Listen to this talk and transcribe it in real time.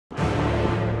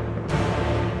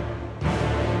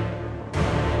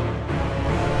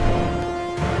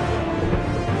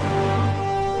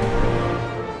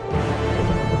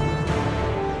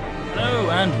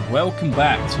welcome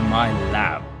back to my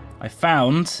lab. I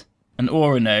found an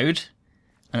aura node,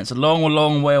 and it's a long,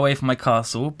 long way away from my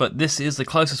castle, but this is the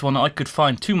closest one that I could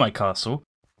find to my castle.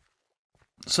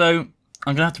 So, I'm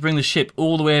going to have to bring the ship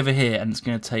all the way over here, and it's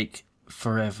going to take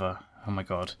forever. Oh my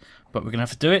god. But we're going to have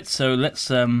to do it, so let's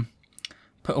put a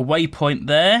waypoint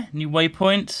there. New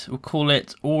waypoint. We'll call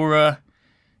it Aura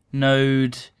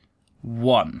Node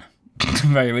 1.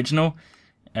 Very original.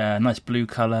 Nice blue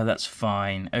colour, that's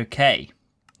fine. Okay.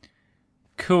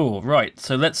 Cool, right,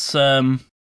 so let's head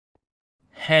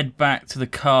back to the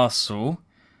castle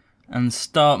and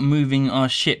start moving our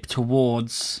ship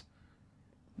towards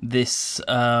this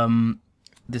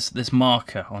this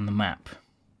marker on the map.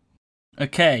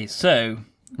 Okay, so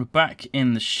we're back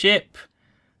in the ship.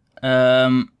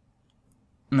 Now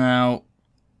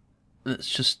let's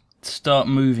just start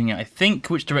moving it. I think,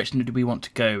 which direction do we want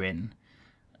to go in?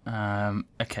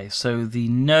 Okay, so the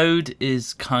node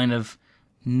is kind of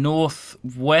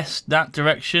northwest, that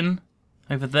direction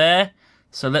over there.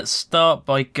 So let's start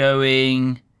by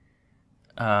going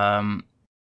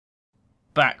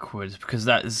backwards, because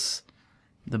that is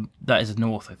the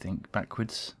north, I think.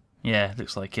 Backwards, yeah,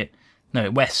 looks like it. No,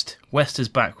 west. West is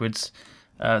backwards.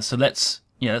 So let's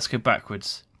go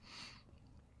backwards.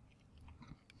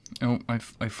 Oh,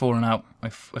 I've fallen out.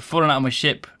 I've fallen out of my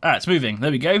ship. Ah, it's moving. There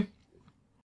we go.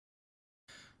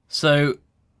 So,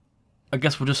 I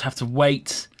guess we'll just have to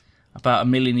wait about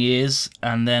 1,000,000 years,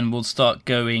 and then we'll start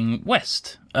going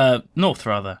west. North,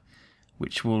 rather.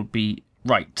 Which will be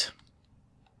right.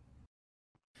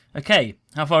 Okay,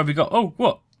 how far have we got? Oh,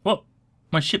 what? What?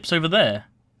 My ship's over there.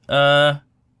 The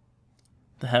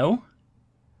hell?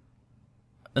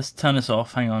 Let's turn this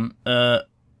off. Hang on. No,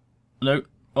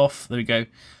 off. There we go.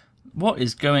 What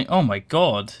is going... Oh my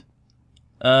god.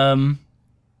 Let's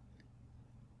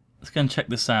go and check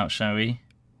this out, shall we?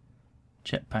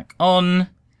 Jetpack on.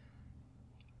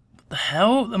 What the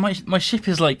hell? My ship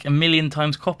is like 1,000,000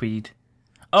 times copied.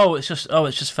 Oh, it's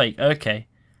just fake. Okay.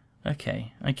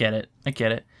 Okay, I get it. I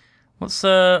get it. What's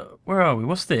where are we?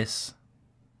 What's this?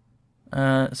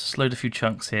 Let's just load a few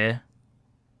chunks here.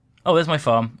 Oh, there's my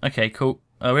farm. Okay, cool.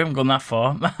 We haven't gone that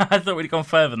far. I thought we'd gone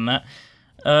further than that.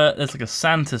 There's like a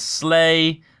Santa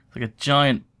sleigh, like a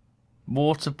giant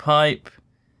water pipe.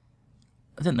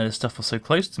 I didn't know this stuff was so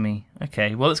close to me.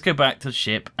 Okay, well, let's go back to the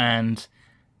ship and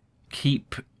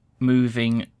keep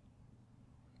moving.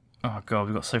 Oh god,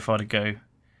 we've got so far to go.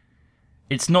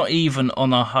 It's not even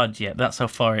on our HUD yet. That's how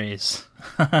far it is.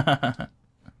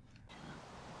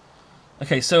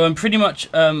 Okay, so I'm pretty much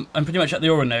at the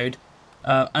aura node,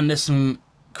 and there's some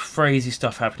crazy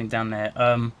stuff happening down there.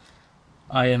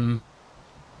 I'm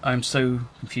so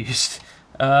confused.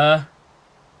 Let's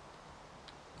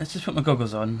just put my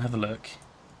goggles on and have a look.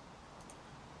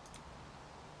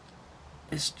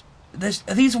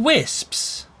 Are these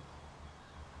wisps?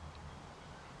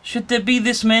 Should there be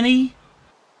this many?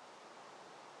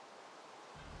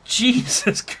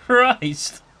 Jesus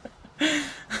Christ!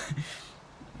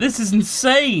 This is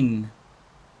insane!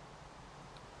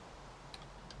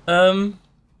 Oh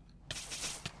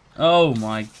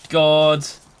my god.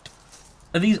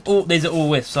 Are these all... These are all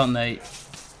wisps, aren't they?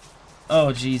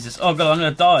 Oh Jesus. Oh god, I'm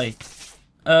gonna die.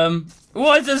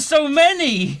 Why is there so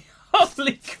many?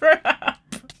 Holy crap!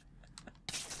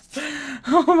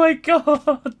 Oh my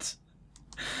god.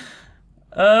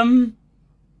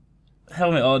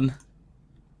 Helmet on.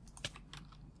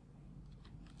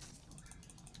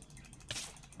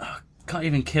 Oh, can't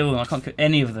even kill them. I can't kill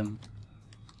any of them.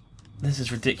 This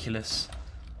is ridiculous.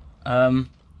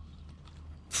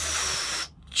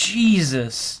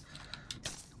 Jesus.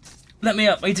 Let me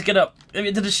up. I need to get up. Let me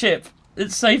into the ship.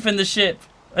 It's safe in the ship,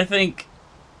 I think.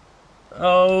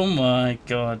 Oh my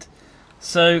god.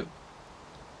 So...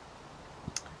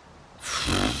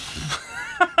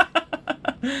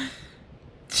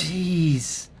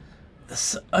 Jeez.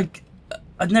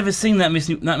 I'd never seen that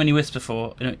many wisps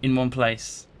before in one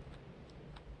place.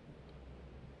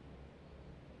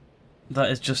 That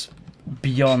is just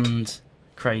beyond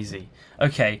crazy.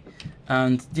 Okay,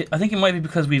 and I think it might be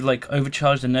because we've like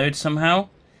overcharged the node somehow,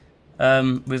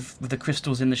 with the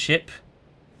crystals in the ship.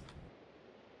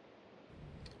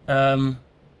 I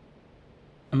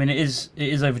mean it is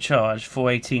overcharged,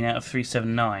 418 out of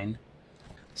 379.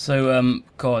 So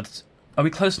God, are we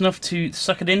close enough to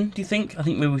suck it in? Do you think? I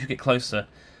think maybe we should get closer.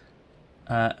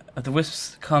 Have the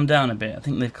wisps calmed down a bit? I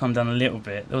think they've calmed down a little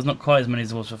bit. There was not quite as many as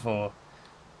there was before.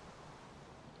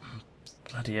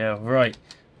 Bloody hell! Right.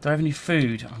 Do I have any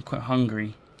food? I'm quite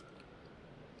hungry.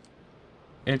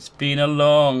 It's been a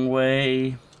long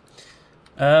way.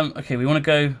 Okay, we want to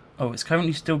go... Oh, it's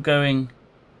currently still going...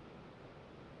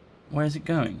 Where is it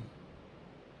going?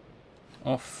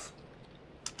 Off.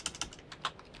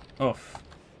 Off.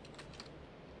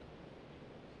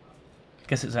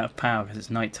 Guess it's out of power because it's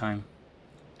night time.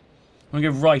 I'm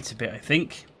going to go right a bit, I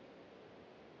think.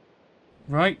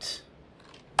 Right.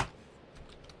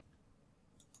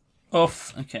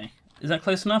 Off. Okay. Is that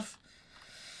close enough?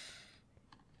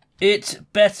 It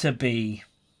better be.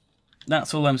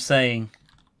 That's all I'm saying.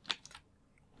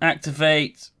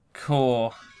 Activate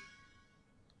core.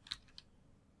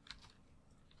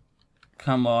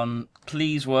 Come on.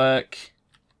 Please work.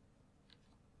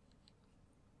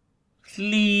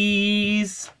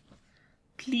 Please.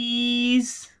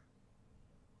 Please.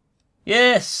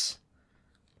 Yes.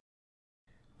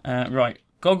 Right.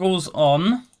 Goggles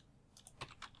on.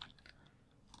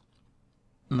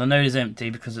 And the node is empty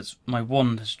because my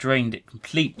wand has drained it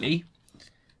completely.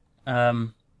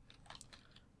 If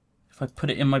I put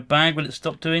it in my bag, will it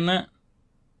stop doing that?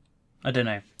 I don't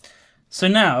know. So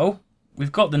now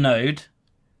we've got the node,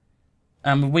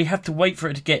 and we have to wait for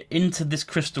it to get into this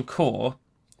crystal core,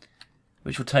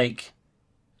 which will take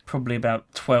probably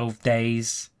about 12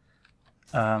 days.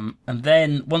 And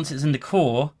then once it's in the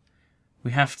core,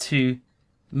 we have to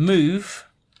move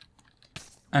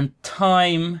and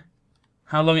time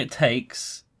how long it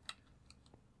takes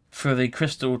for the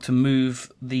crystal to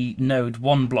move the node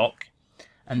 1 block,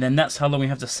 and then that's how long we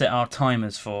have to set our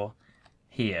timers for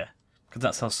here, because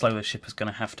that's how slow the ship is going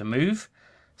to have to move.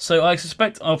 So I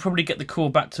suspect I'll probably get the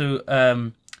core back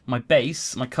to my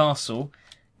base, my castle,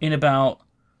 in about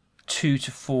 2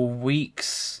 to 4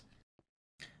 weeks.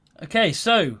 Okay,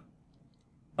 so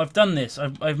I've done this.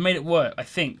 I've made it work, I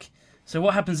think. So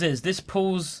what happens is this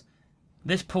pulls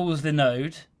the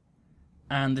node,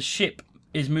 and the ship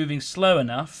is moving slow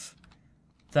enough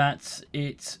that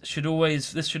this should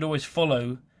always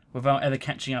follow without ever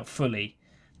catching up fully.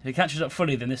 If it catches up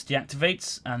fully, then this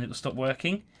deactivates and it will stop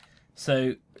working.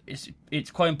 So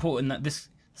it's quite important that this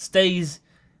stays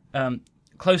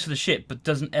close to the ship but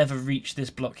doesn't ever reach this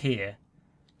block here,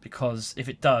 because if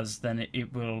it does, then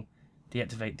it will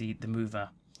deactivate the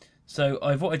mover. So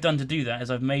what I've done to do that is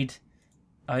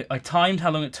I timed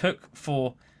how long it took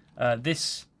for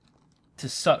this to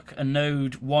suck a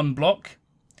node 1 block,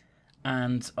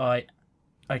 and I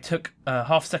took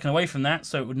half a second away from that,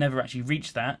 so it would never actually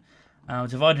reach that. I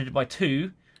divided it by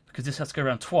 2 because this has to go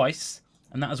around twice,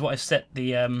 and that is what I set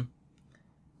the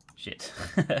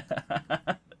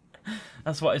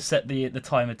that's what I set the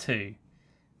timer to.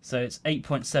 So it's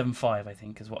 8.75, I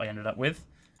think, is what I ended up with.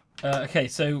 Okay,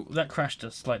 so that crashed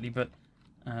us slightly, but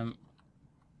oh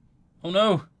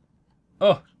no!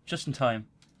 Oh, just in time.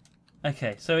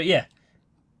 Okay, so yeah.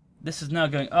 This is now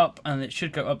going up, and it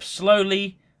should go up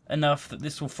slowly enough that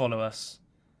this will follow us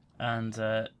and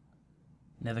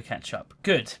never catch up.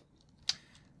 Good.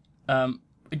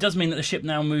 It does mean that the ship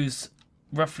now moves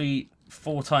roughly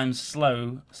 4 times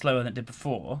slower than it did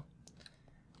before,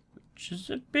 which is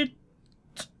a bit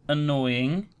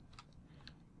annoying.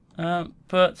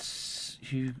 But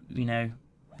you know,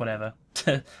 whatever.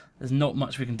 There's not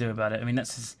much we can do about it. I mean,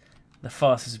 that's the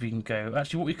fastest we can go.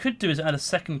 Actually, what we could do is add a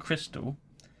second crystal.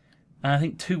 And I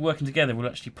think 2 working together will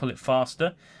actually pull it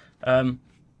faster,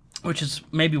 which is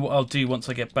maybe what I'll do once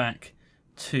I get back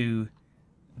to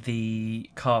the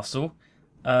castle.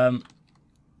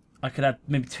 I could add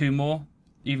maybe 2 more,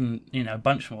 even a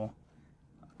bunch more,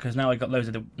 because now I got loads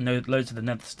of the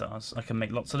nether stars. I can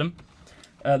make lots of them.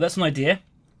 That's an idea.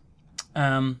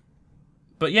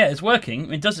 But yeah, it's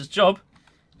working. It does its job.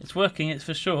 It's working. It's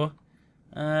for sure.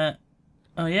 Oh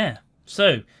yeah.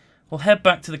 So we'll head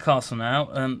back to the castle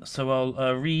now. So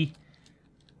I'll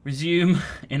resume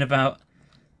in about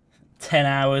 10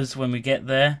 hours when we get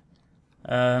there.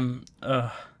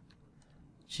 Oh,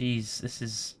 jeez, this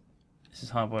is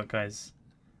hard work, guys.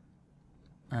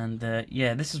 And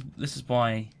yeah, this is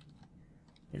why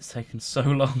it's taken so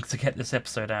long to get this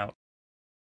episode out.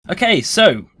 Okay,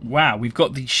 so wow, we've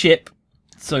got the ship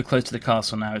so close to the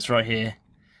castle now. It's right here,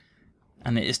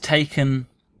 and it has taken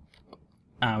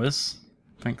hours,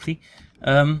 frankly.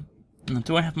 Now,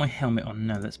 do I have my helmet on?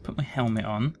 No, let's put my helmet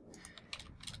on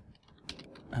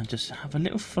and just have a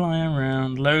little fly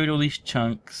around, load all these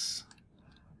chunks.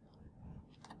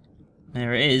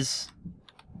 There it is,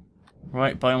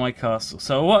 right by my castle.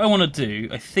 So what I want to do,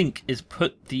 I think, is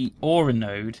put the aura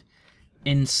node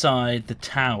inside the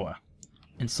tower,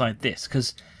 inside this,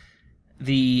 because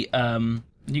the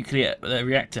nuclear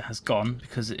reactor has gone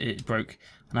because it broke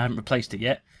and I haven't replaced it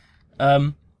yet.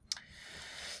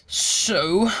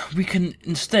 So we can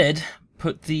instead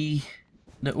put the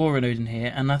aura node in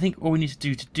here, and I think all we need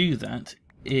to do that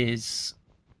is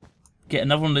get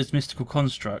another one of those mystical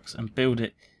constructs and build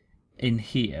it in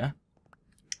here.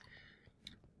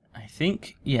 I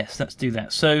think. Yes, let's do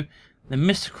that. So, the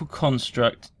mystical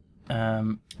construct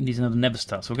needs another nether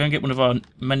star. So we're going to get one of our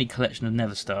many collection of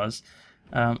nether stars.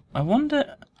 I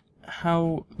wonder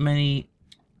how many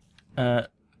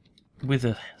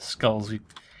wither skulls we've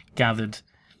gathered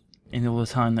in all the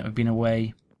time that we've been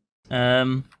away.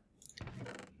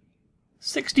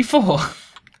 64!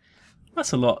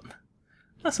 That's a lot.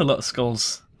 That's a lot of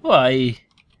skulls. Why?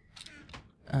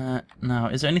 Now,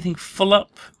 is there anything full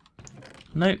up?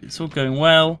 No, it's all going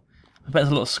well. I bet there's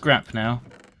a lot of scrap now.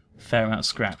 Fair amount of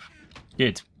scrap.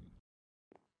 Good.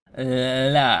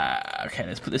 Okay,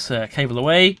 let's put this cable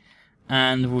away.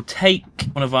 And we'll take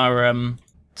one of our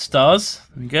stars.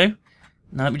 There we go.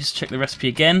 Now let me just check the recipe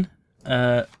again.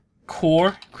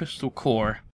 Core. Crystal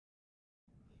core.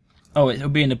 Oh, it'll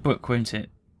be in the book, won't it?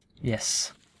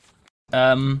 Yes.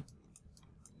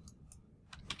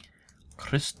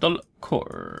 Crystal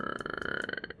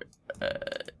core.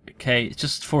 Okay, it's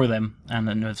just 4 of them and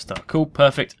another star. Cool,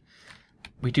 perfect.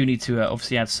 We do need to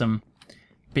obviously add some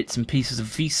bits and pieces of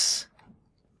vis,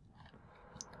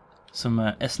 some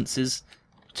essences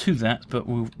to that, but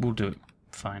we'll do it.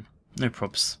 Fine, no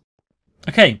probs.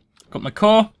 Okay, got my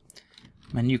core,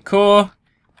 my new core.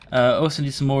 Also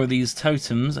need some more of these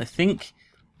totems, I think.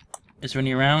 Is there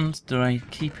any around? Do I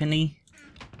keep any?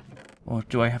 Or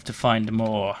do I have to find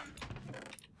more?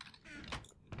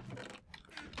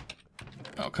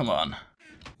 Oh, come on.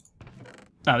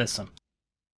 Ah, there's some.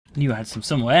 Knew I had some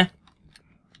somewhere.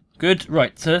 Good.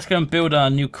 Right, so let's go and build our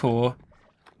new core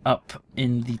up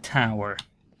in the tower.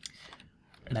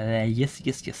 Yes,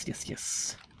 yes, yes, yes,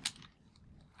 yes.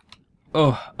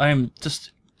 Oh, I'm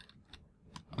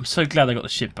so glad I got the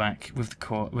ship back with the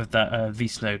core, with that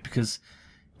V-Slode, because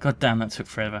god damn, that took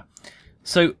forever.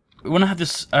 So we want to have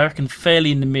this, I reckon,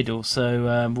 fairly in the middle. So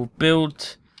we'll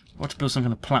want to build some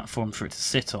kind of platform for it to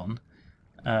sit on.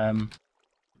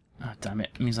 Oh, damn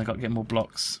it means I got to get more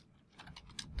blocks.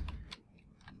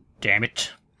 Damn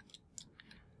it.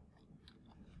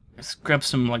 Let's grab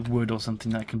some like wood or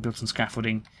something that I can build some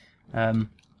scaffolding,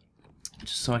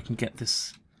 just so I can get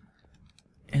this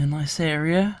in a nice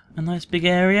area, a nice big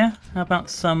area. How about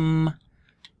some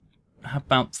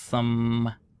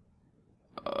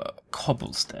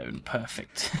cobblestone?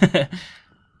 Perfect.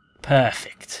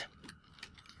 Perfect.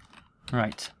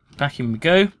 Right, back in we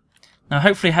go. Now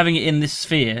hopefully having it in this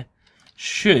sphere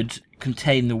should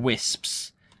contain the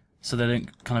wisps, so they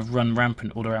don't kind of run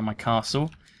rampant all around my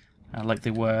castle, like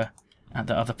they were at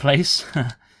the other place.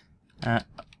 Oh,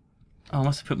 I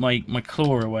must have put my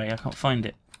claw away. I can't find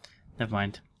it. Never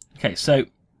mind. Okay, so...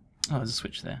 Oh, there's a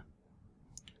switch there.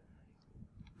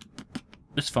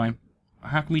 That's fine.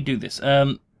 How can we do this?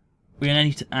 We're going to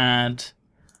need to add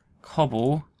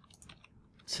cobble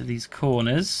to these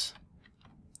corners.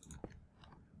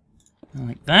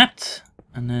 Like that.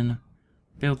 And then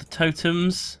build the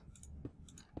totems.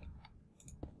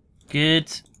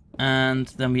 Good. And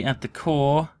then we add the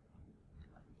core.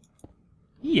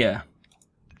 Yeah.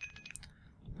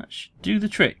 That should do the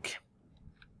trick.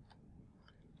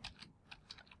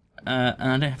 And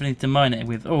I don't have anything to mine it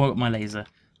with. Oh, I got my laser.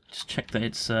 Just check that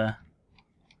it's... Ah,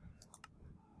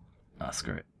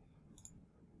 screw it.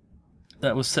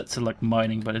 That was set to like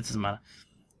mining, but it doesn't matter.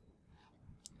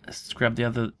 Let's grab the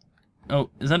other...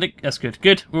 Oh, is that it? That's good.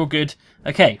 Good, we're all good.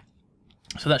 Okay,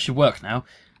 so that should work now.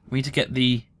 We need to get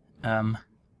the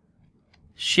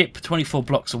ship 24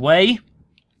 blocks away,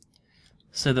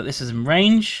 so that this is in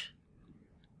range,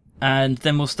 and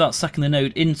then we'll start sucking the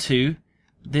node into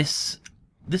this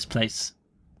place,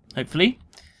 hopefully,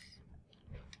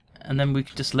 and then we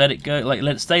can just let it go, like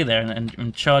let it stay there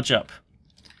and charge up.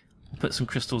 We'll put some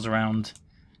crystals around,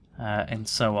 and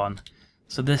so on.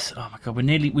 So this, oh my god,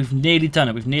 we've nearly done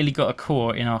it. We've nearly got a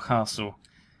core in our castle.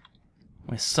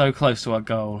 We're so close to our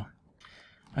goal.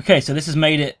 Okay, so this has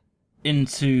made it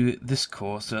into this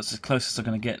core, so that's as close as I'm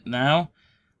going to get now.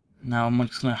 Now I'm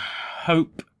just going to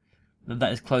hope that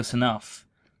that is close enough,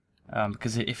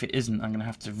 because if it isn't, I'm going to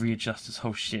have to readjust this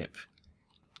whole ship,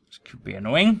 which could be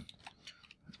annoying.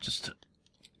 Just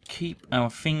keep our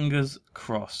fingers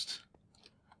crossed.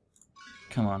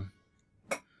 Come on.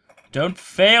 Don't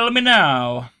fail me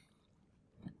now!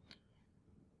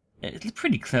 It's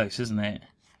pretty close, isn't it?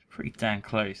 Pretty damn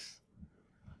close.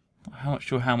 I'm not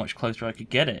sure how much closer I could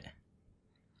get it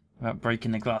without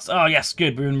breaking the glass. Oh yes,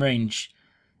 good, we're in range.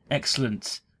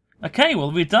 Excellent. Okay, well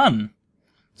we're done.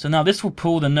 So now this will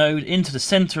pull the node into the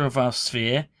center of our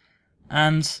sphere,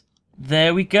 and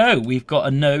there we go. We've got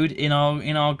a node in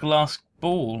our glass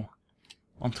ball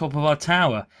on top of our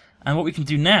tower. And what we can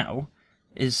do now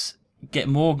is get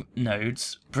more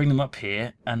nodes, bring them up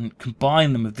here, and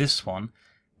combine them with this one,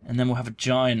 and then we'll have a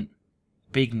giant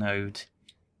big node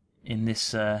in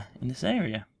this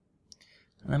area.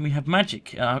 And then we have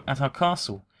magic at our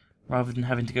castle, rather than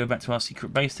having to go back to our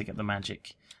secret base to get the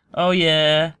magic. Oh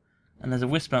yeah! And there's a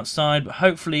wisp outside, but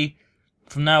hopefully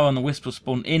from now on the wisp will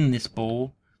spawn in this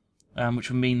ball, which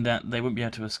will mean that they won't be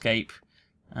able to escape.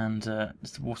 And the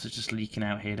water's just leaking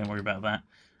out here, don't worry about that.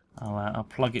 I'll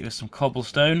plug it with some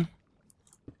cobblestone.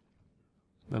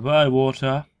 Bye-bye,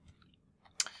 water.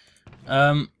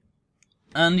 And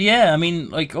yeah, I mean,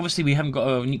 like, obviously we haven't got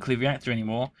a nuclear reactor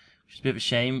anymore, which is a bit of a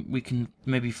shame. We can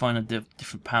maybe find a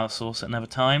different power source at another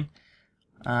time.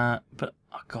 But,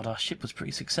 oh god, our ship was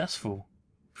pretty successful.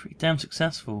 Pretty damn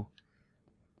successful.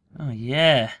 Oh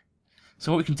yeah.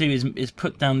 So what we can do is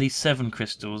put down these 7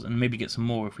 crystals, and maybe get some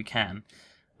more if we can.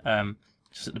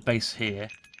 Just at the base here.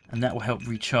 And that will help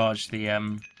recharge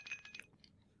the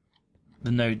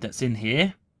node that's in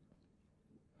here.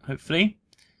 Hopefully.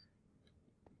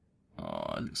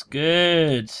 Oh, it looks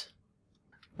good.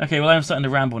 Okay, well I'm starting to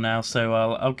ramble now, so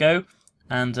I'll go.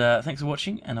 And thanks for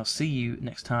watching, and I'll see you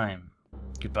next time.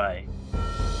 Goodbye.